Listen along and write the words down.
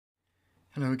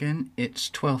Hello again, it's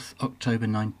 12th October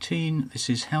 19. This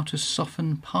is how to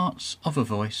soften parts of a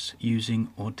voice using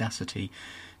Audacity.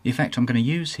 The effect I'm going to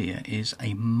use here is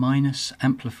a minus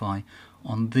amplify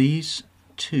on these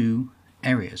two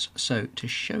areas. So to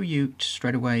show you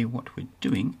straight away what we're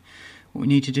doing, what we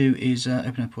need to do is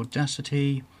open up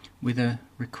Audacity with a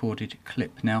recorded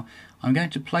clip. Now I'm going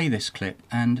to play this clip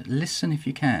and listen if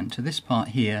you can to this part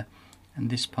here and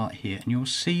this part here, and you'll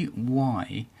see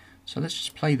why. So let's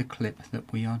just play the clip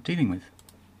that we are dealing with.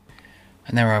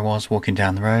 And there I was walking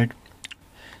down the road,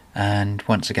 and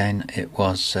once again it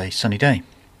was a sunny day.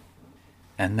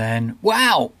 And then,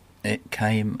 wow! It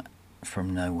came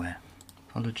from nowhere.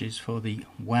 Apologies for the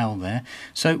wow there.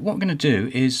 So what we're going to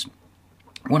do is,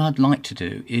 what I'd like to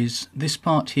do is this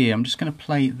part here, I'm just going to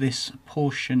play this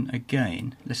portion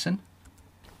again. Listen.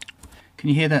 Can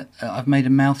you hear that? I've made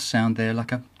a mouth sound there,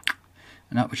 like a,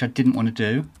 which I didn't want to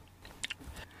do.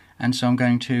 And so I'm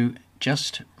going to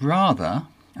just rather,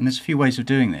 and there's a few ways of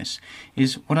doing this,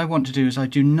 is what I want to do is I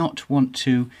do not want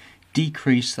to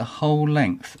decrease the whole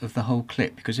length of the whole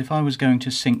clip, because if I was going to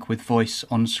sync with voice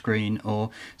on screen or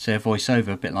say a voiceover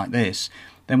a bit like this,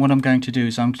 then what I'm going to do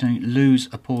is I'm going to lose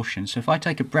a portion. So if I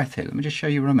take a breath here, let me just show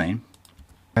you what I mean.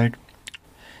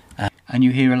 And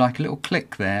you hear like a little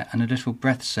click there and a little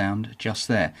breath sound just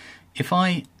there. If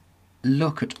I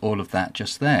look at all of that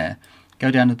just there, go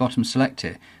down to the bottom, select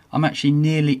it, I'm actually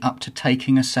nearly up to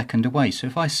taking a second away. So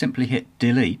if I simply hit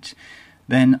delete,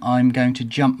 then I'm going to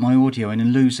jump my audio in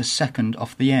and lose a second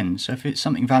off the end. So if it's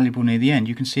something valuable near the end,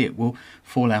 you can see it will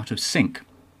fall out of sync.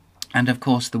 And of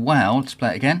course the wow, let's play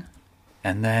it again.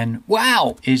 And then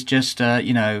wow is just,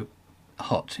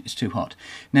 hot. It's too hot.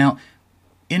 Now,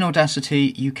 in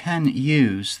Audacity, you can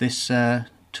use this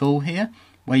tool here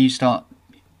where you start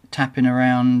tapping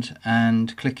around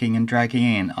and clicking and dragging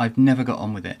in. I've never got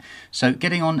on with it. So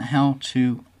getting on how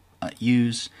to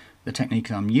use the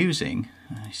technique I'm using,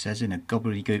 he says in a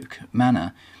gobbledygook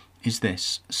manner, is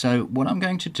this. So what I'm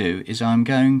going to do is I'm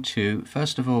going to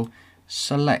first of all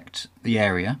select the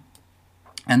area,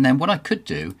 and then what I could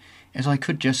do is I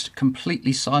could just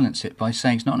completely silence it by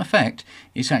saying it's not an effect,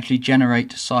 it's actually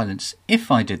generate silence.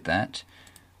 If I did that,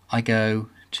 I go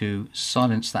to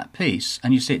silence that piece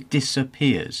and you see it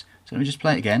disappears. So let me just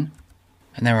play it again.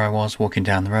 And there I was walking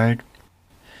down the road.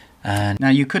 And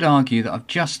now you could argue that I've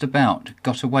just about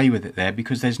got away with it there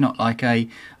because there's not like a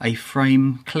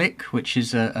frame click, which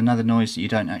is another noise that you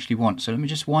don't actually want. So let me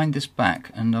just wind this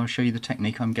back and I'll show you the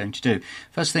technique I'm going to do.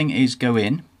 First thing is go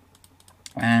in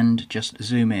and just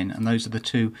zoom in, and those are the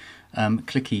two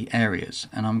clicky areas.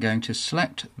 And I'm going to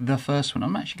select the first one.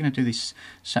 I'm actually going to do this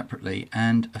separately,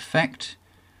 and effect,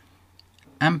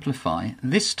 amplify.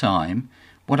 This time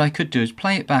what I could do is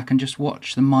play it back and just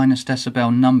watch the minus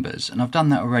decibel numbers, and I've done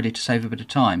that already to save a bit of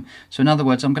time. So in other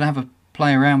words, I'm going to have a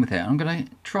play around with it. I'm going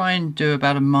to try and do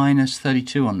about a minus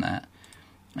 32 on that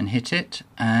and hit it,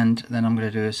 and then I'm going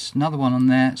to do another one on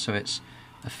there. So it's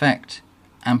effect,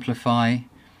 amplify,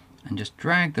 and just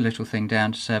drag the little thing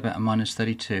down to say about a minus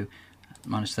 32,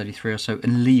 minus 33 or so,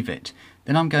 and leave it.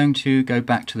 Then I'm going to go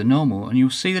back to the normal, and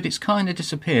you'll see that it's kind of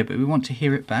disappeared, but we want to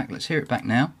hear it back. Let's hear it back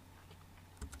now.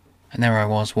 And there I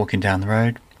was walking down the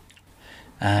road,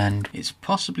 and it's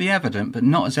possibly evident, but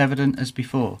not as evident as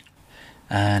before.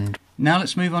 And now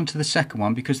let's move on to the second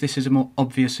one, because this is a more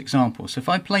obvious example. So if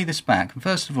I play this back,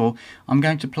 first of all, I'm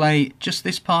going to play just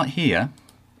this part here,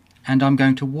 and I'm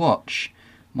going to watch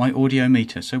my audio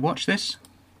meter. So watch this,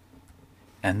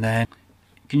 and then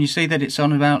can you see that it's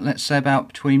on about, let's say about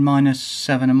between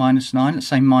 -7 and -9, let's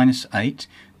say -8.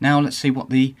 Now let's see what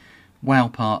the wow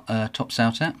part tops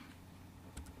out at.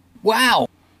 Wow!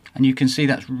 And you can see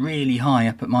that's really high,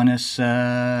 up at minus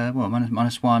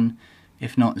 1,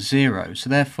 if not 0. So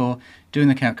therefore, doing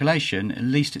the calculation, at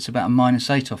least it's about a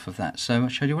 -8 off of that. So I'll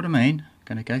show you what I mean. I'm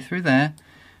going to go through there,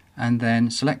 and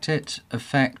then select it,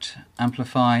 effect,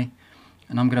 amplify,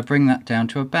 and I'm going to bring that down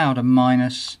to about a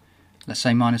let's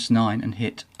say -9, and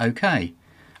hit OK.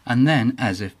 And then,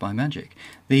 as if by magic,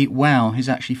 the wow is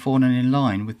actually fallen in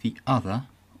line with the other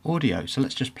audio. So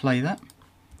let's just play that.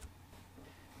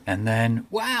 And then,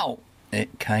 wow,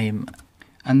 it came.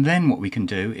 And then what we can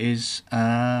do is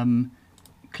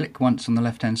click once on the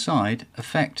left hand side,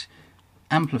 effect,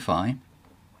 amplify,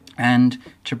 and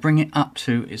to bring it up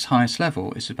to its highest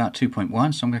level is about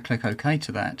 2.1, so I'm going to click OK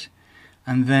to that,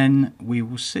 and then we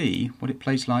will see what it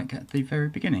plays like at the very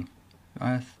beginning.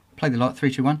 Play the light,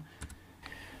 3, 2, 1.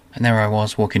 And there I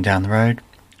was walking down the road,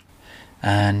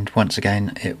 and once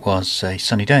again it was a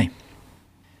sunny day.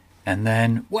 And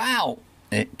then, wow,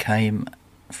 it came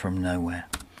from nowhere.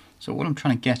 So what I'm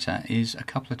trying to get at is a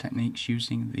couple of techniques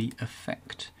using the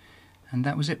effect. And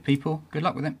that was it, people. Good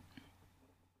luck with it.